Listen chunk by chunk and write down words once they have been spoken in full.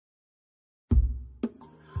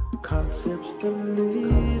Concepts for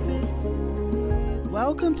living.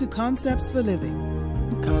 Welcome to Concepts for Living.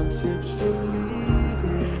 Concepts for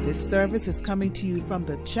living. This service is coming to you from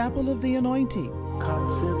the Chapel of the Anointing.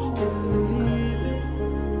 Concepts for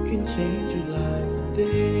living can change your life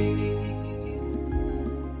today.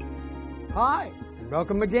 Hi, and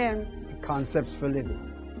welcome again to Concepts for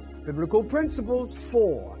Living. Biblical principles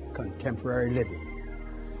for contemporary living.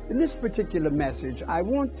 In this particular message, I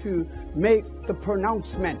want to make the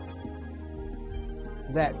pronouncement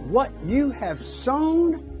that what you have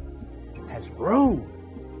sown has grown.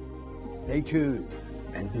 Stay tuned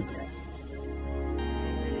and be blessed.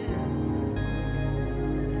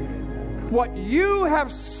 What you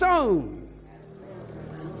have sown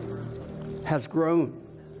has grown.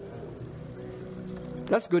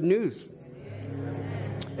 That's good news.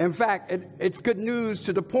 In fact, it's good news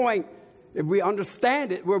to the point, if we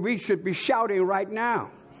understand it, where we should be shouting right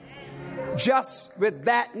now. Just with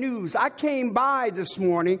that news. I came by this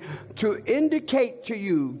morning to indicate to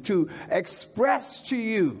you, to express to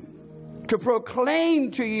you, to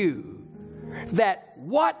proclaim to you that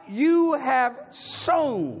what you have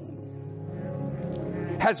sown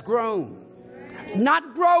has grown.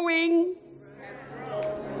 Not growing,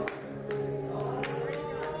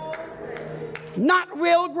 not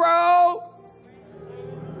will grow,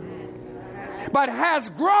 but has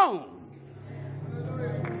grown.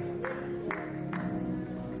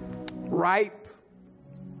 Ripe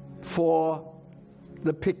for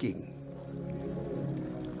the picking.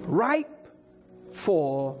 Ripe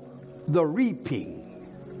for the reaping.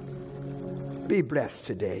 Be blessed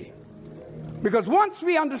today. Because once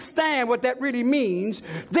we understand what that really means,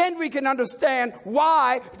 then we can understand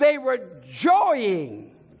why they were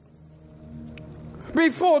joying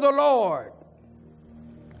before the Lord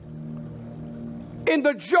in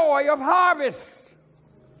the joy of harvest.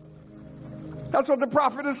 That's what the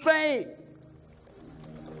prophet is saying.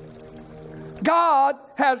 God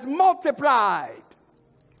has multiplied,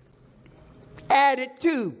 added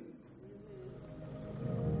to.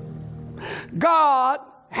 God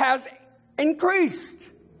has increased.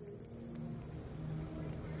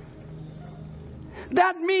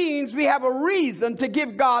 That means we have a reason to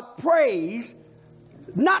give God praise.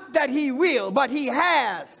 Not that he will, but he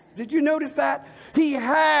has. Did you notice that? He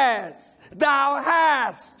has. Thou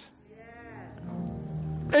hast.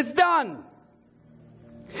 It's done.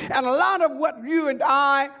 And a lot of what you and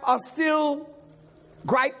I are still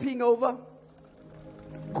griping over,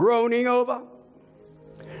 groaning over,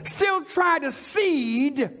 still trying to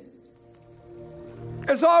seed,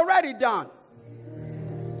 is already done.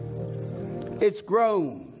 It's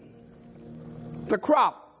grown. The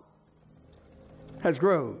crop has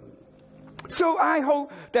grown. So I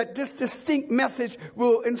hope that this distinct message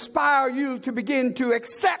will inspire you to begin to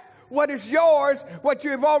accept what is yours, what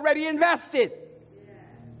you have already invested.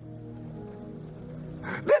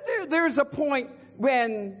 There's a point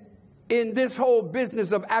when, in this whole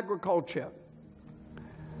business of agriculture,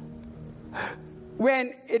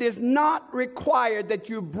 when it is not required that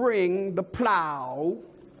you bring the plow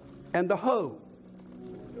and the hoe,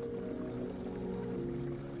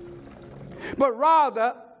 but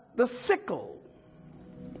rather the sickle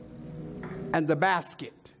and the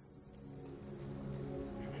basket.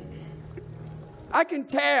 I can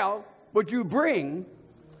tell what you bring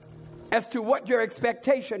as to what your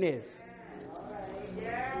expectation is.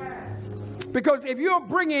 Because if you're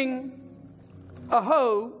bringing a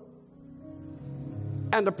hoe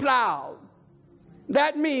and a plow,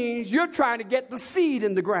 that means you're trying to get the seed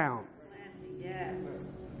in the ground.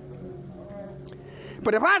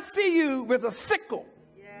 But if I see you with a sickle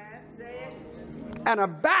and a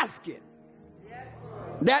basket,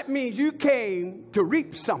 that means you came to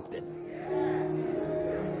reap something.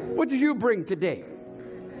 What did you bring today?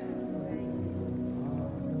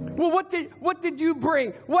 Well, what did you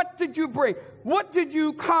bring? What did you bring? What did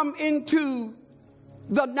you come into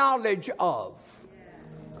the knowledge of?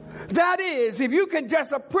 That is, if you can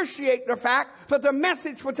just appreciate the fact that the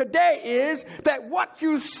message for today is that what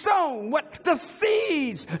you sown, what the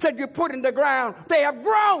seeds that you put in the ground, they have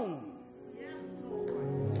grown.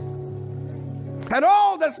 And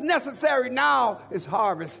all that's necessary now is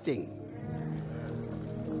harvesting,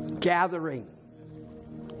 gathering,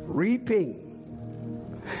 reaping.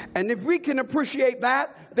 And if we can appreciate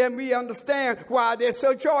that, then we understand why they're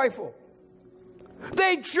so joyful.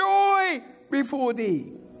 They joy before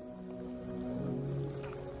thee,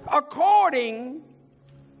 according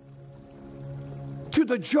to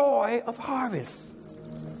the joy of harvest.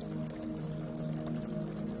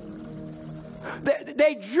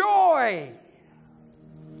 They joy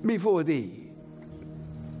before thee.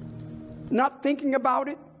 Not thinking about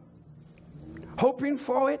it, hoping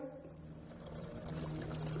for it.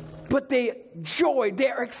 But they joy,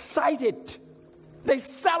 they're excited. They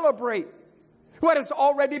celebrate what has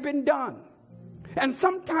already been done. And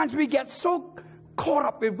sometimes we get so caught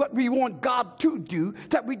up in what we want God to do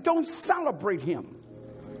that we don't celebrate him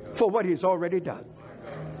for what he's already done.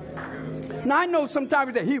 Now I know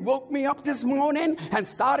sometimes that he woke me up this morning and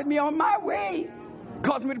started me on my way,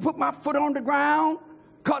 caused me to put my foot on the ground,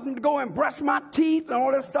 caused me to go and brush my teeth and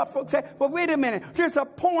all this stuff. Folks say, but wait a minute, there's a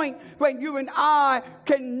point when you and I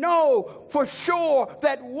can know for sure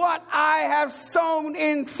that what I have sown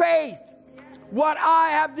in faith, what I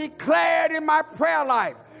have declared in my prayer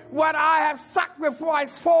life, what I have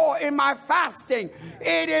sacrificed for in my fasting,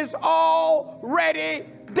 it is already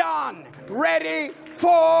done, ready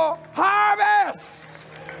for harvest.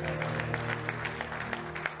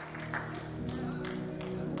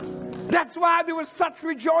 That's why there was such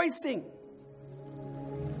rejoicing.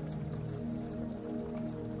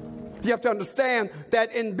 You have to understand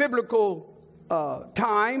that in biblical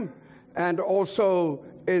time, and also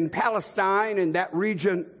in Palestine, in that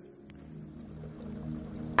region,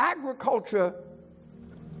 agriculture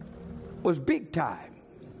was big time.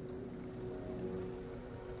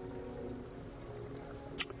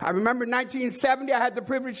 I remember in 1970, I had the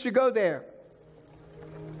privilege to go there.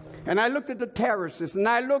 And I looked at the terraces, and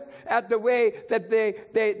I looked at the way that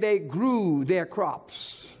they grew their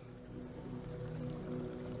crops.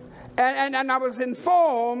 And I was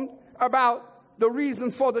informed about the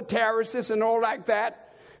reason for the terraces and all like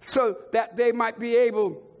that, so that they might be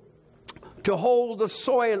able to hold the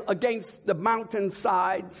soil against the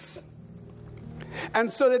mountainsides,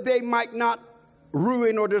 and so that they might not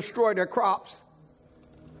ruin or destroy their crops.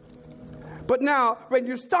 But now, when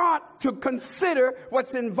you start to consider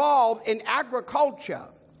what's involved in agriculture,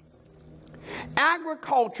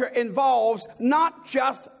 agriculture involves not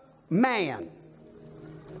just man,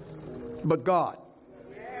 but God.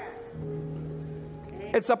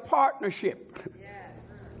 It's a partnership.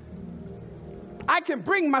 I can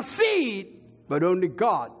bring my seed, but only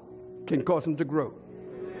God can cause them to grow.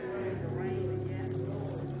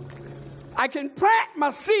 I can plant my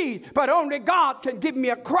seed, but only God can give me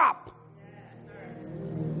a crop.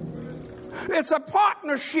 It's a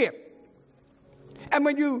partnership. And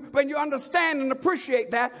when you understand and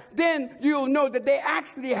appreciate that, then you'll know that they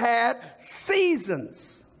actually had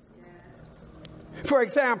seasons. For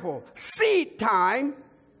example, seed time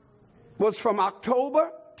was from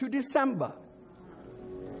October to December.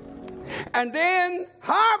 And then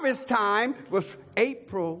harvest time was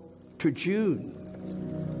April to June.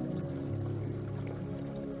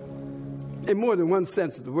 In more than one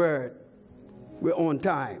sense of the word, we're on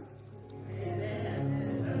time.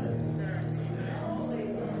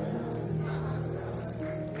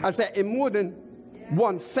 I said, in more than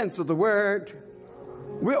one sense of the word,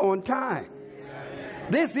 we're on time.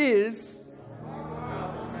 This is,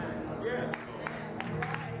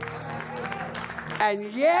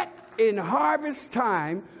 and yet in harvest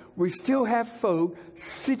time, we still have folk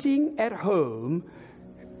sitting at home,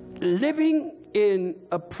 living in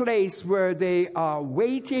a place where they are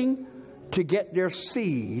waiting to get their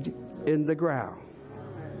seed in the ground.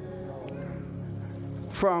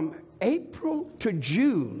 From April to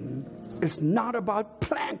June is not about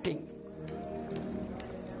planting.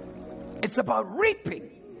 It's about reaping.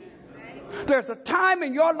 There's a time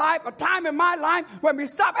in your life, a time in my life, when we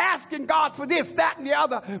stop asking God for this, that, and the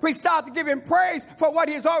other. We start to give him praise for what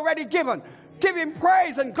he's already given. Give him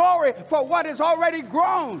praise and glory for what is already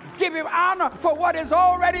grown. Give him honor for what is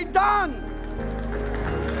already done.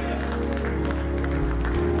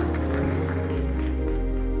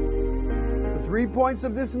 The 3 points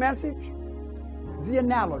of this message: the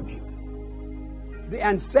analogy, the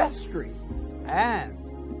ancestry, and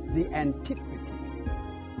the antiquity.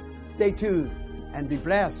 Stay tuned and be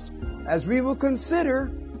blessed as we will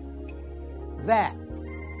consider that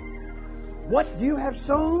what you have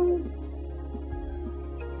sown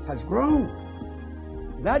has grown.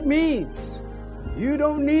 That means you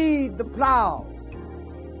don't need the plow,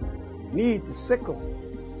 you need the sickle.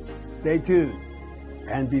 Stay tuned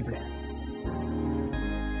and be blessed.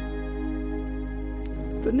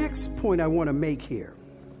 The next point I want to make here,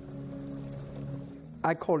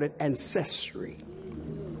 I call it ancestry.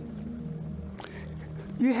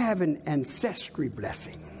 You have an ancestry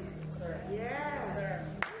blessing.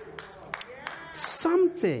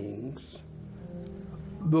 Some things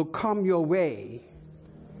will come your way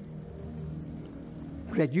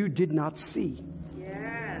that you did not see.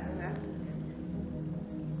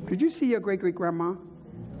 Did you see your great-great-grandma?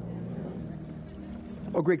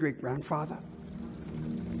 Or great-great-grandfather?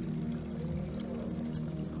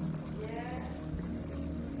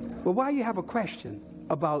 Well, why you have a question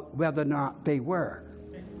about whether or not they were?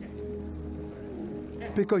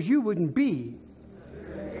 Because you wouldn't be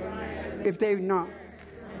if they were not.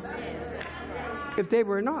 If they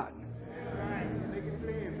were not.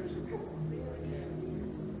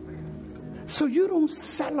 So you don't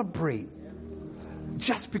celebrate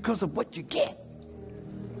just because of what you get.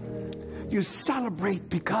 You celebrate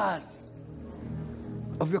because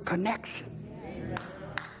of your connection.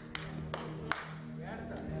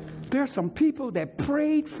 There are some people that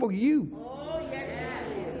prayed for you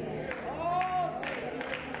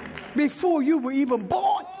before you were even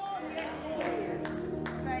born.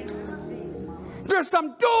 There's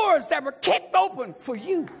some doors that were kicked open for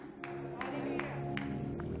you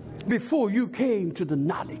before you came to the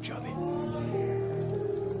knowledge of it.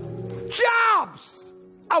 Jobs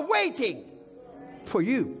are waiting for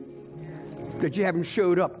you that you haven't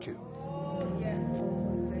showed up to.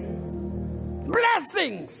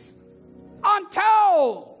 Blessings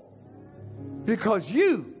untold because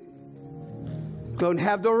you don't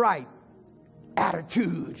have the right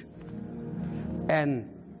attitude and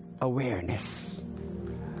awareness.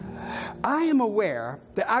 I am aware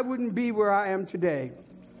that I wouldn't be where I am today.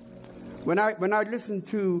 When I listened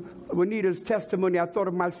to Juanita's testimony, I thought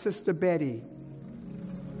of my sister Betty.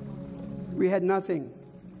 We had nothing.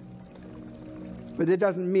 But it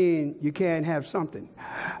doesn't mean you can't have something.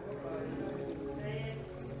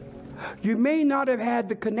 You may not have had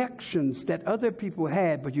the connections that other people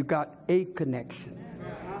had, but you got a connection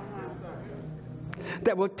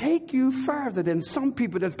that will take you further than some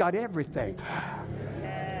people that's got everything.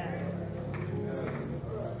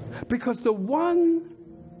 Because the one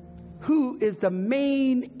who is the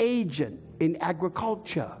main agent in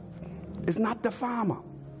agriculture is not the farmer.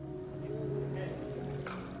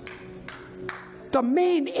 The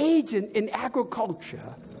main agent in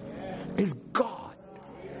agriculture is God.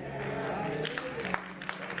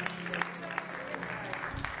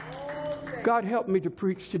 God help me to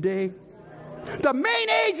preach today. The main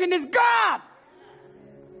agent is God.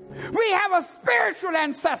 We have a spiritual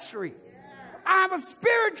ancestry. I have a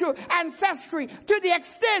spiritual ancestry to the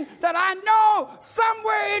extent that I know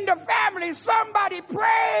somewhere in the family somebody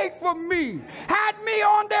prayed for me, had me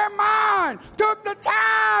on their mind, took the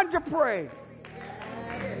time to pray.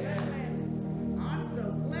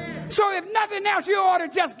 So if nothing else, you ought to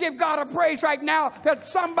just give God a praise right now that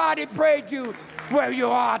somebody prayed you where you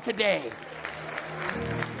are today.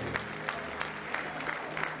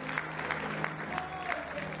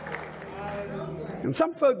 And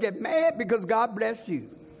some folks get mad because God blessed you.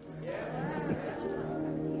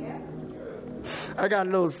 I got a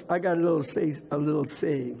little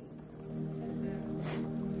saying.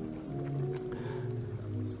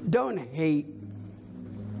 Don't hate,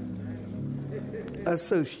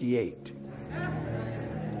 associate.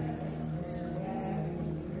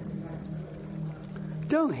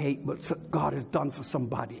 Don't hate what God has done for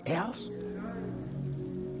somebody else.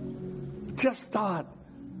 Just start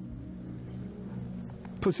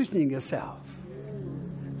positioning yourself.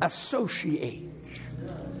 Associate.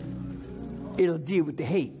 It'll deal with the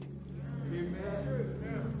hate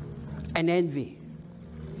and envy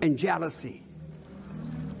and jealousy.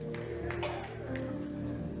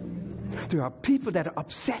 There are people that are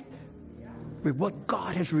upset with what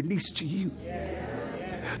God has released to you,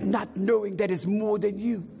 not knowing that it's more than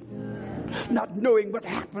you, not knowing what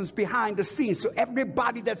happens behind the scenes. So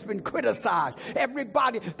everybody that's been criticized,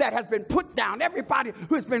 everybody that has been put down, everybody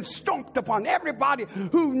who has been stomped upon, everybody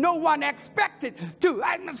who no one expected to,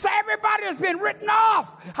 and say everybody has been written off.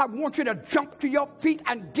 I want you to jump to your feet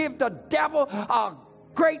and give the devil a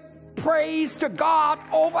great praise to God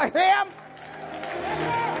over him.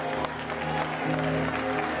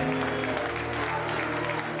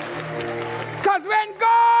 Because when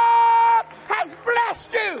God has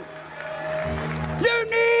blessed you, you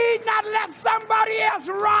need not let somebody else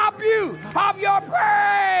rob you of your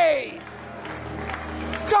praise.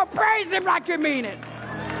 So praise him like you mean it.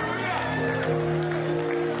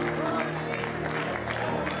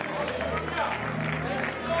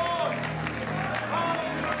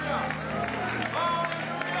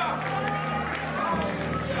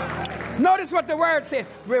 Notice what the word says.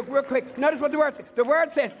 Real quick. Notice what the word says. The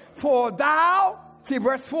word says, for thou, see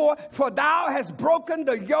verse 4, for thou hast broken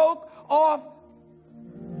the yoke of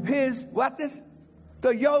his, what this?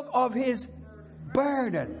 The yoke of his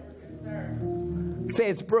burden. Say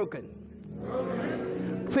it's broken.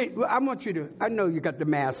 Please, I want you to, I know you got the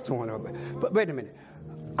mask on over, but wait a minute.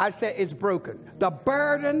 I said it's broken. The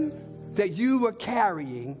burden that you were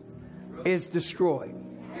carrying is destroyed.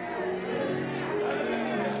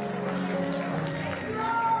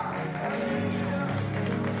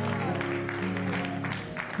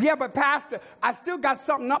 Yeah, but Pastor, I still got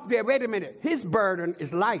something up there. Wait a minute. His burden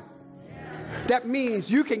is light. That means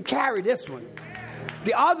you can carry this one.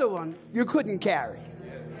 The other one, you couldn't carry.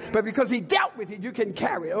 But because he dealt with it, you can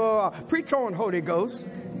carry it. Oh, preach on, Holy Ghost.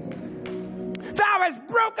 Thou hast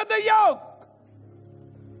broken the yoke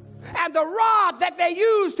and the rod that they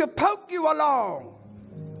use to poke you along.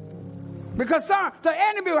 Because the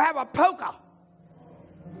enemy will have a poker.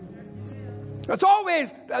 It's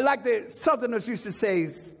always, like the Southerners used to say,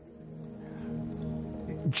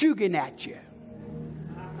 jugging at you.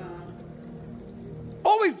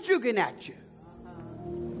 Always jugging at you.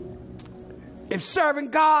 If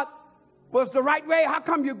serving God was the right way, how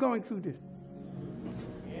come you're going through this?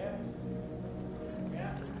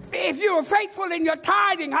 If you were faithful in your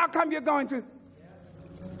tithing, how come you're going through?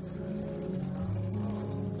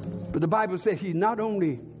 But the Bible says he not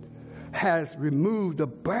only has removed the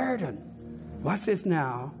burden, watch this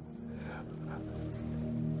now,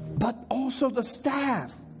 but also the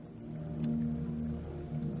staff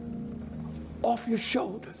off your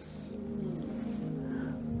shoulders.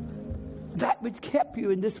 That which kept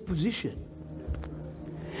you in this position.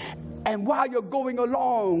 And while you're going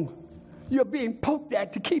along, you're being poked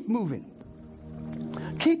at to keep moving.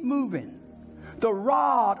 Keep moving. The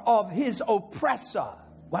rod of his oppressor,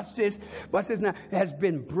 watch this now, has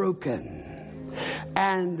been broken.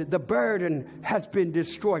 And the burden has been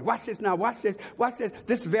destroyed. Watch this now, watch this.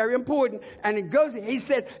 This is very important. And it goes, he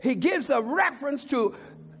says, he gives a reference to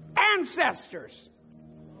ancestors.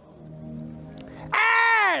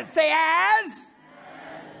 As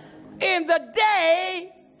in the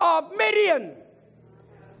day of Midian.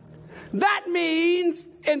 That means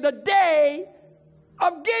in the day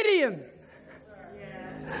of Gideon.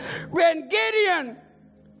 When Gideon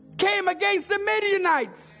came against the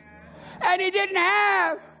Midianites and he didn't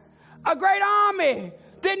have a great army,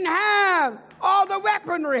 didn't have all the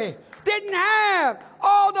weaponry, didn't have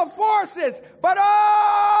all the forces, but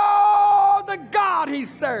all the God he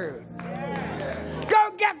served.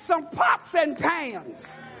 Go get some pots and pans.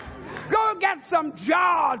 Go get some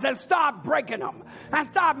jars and start breaking them. And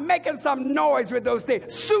start making some noise with those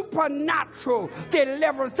things. Supernatural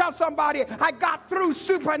deliverance. Tell somebody, I got through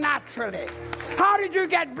supernaturally. How did you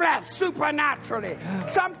get blessed? Supernaturally.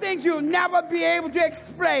 Some things you'll never be able to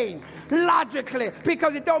explain logically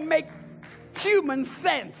because it don't make human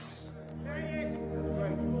sense.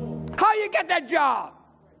 How you get that job?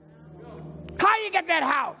 How you get that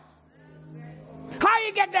house? How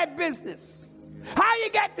you get that business? How you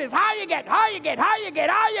get this? How you get?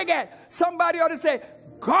 Somebody ought to say,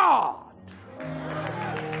 God.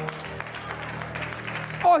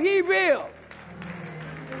 Or he will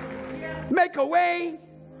make a way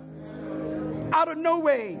out of no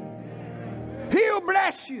way. He'll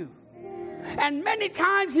bless you. And many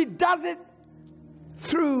times he does it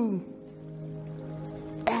through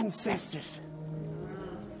ancestors.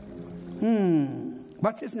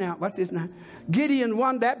 Watch this now. Gideon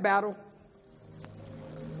won that battle.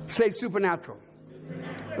 Say supernatural.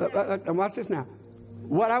 And watch this now.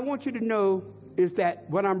 What I want you to know is that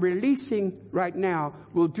what I'm releasing right now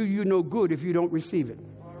will do you no good if you don't receive it.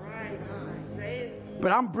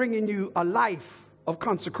 But I'm bringing you a life of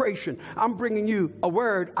consecration. I'm bringing you a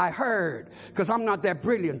word I heard, because I'm not that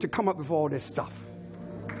brilliant to come up with all this stuff.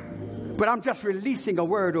 But I'm just releasing a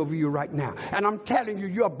word over you right now. And I'm telling you,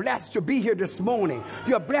 you're blessed to be here this morning.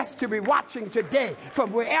 You're blessed to be watching today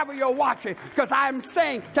from wherever you're watching. Because I'm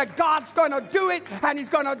saying that God's going to do it, and he's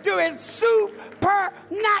going to do it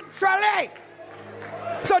supernaturally.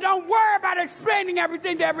 So don't worry about explaining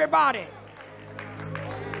everything to everybody.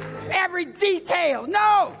 Every detail.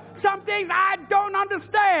 No. Some things I don't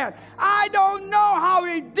understand. I don't know how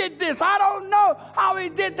he did this. I don't know how he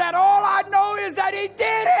did that. All I know is that he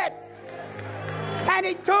did it. And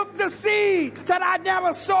he took the seed that I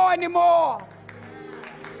never saw anymore.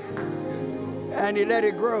 And he let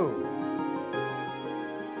it grow.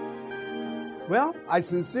 Well, I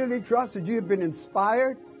sincerely trust that you have been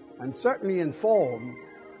inspired and certainly informed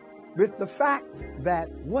with the fact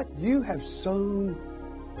that what you have sown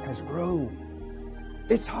has grown.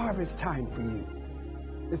 It's harvest time for you.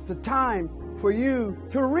 It's the time for you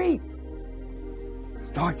to reap.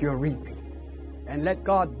 Start your reaping. And let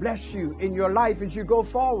God bless you in your life as you go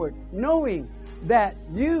forward, knowing that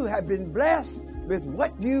you have been blessed with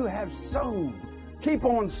what you have sown. Keep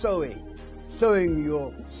on sowing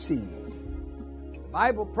your seed. The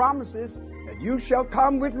Bible promises that you shall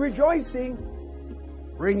come with rejoicing,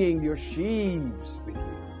 bringing your sheaves with you.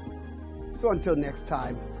 So until next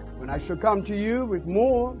time, when I shall come to you with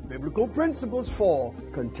more biblical principles for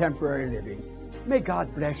contemporary living, may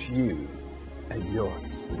God bless you and yours.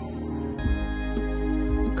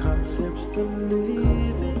 Concepts for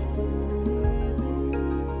living.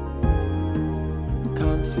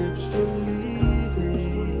 Concepts for living.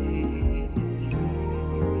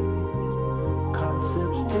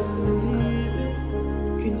 Concepts for living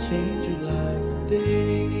can change your life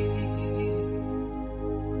today.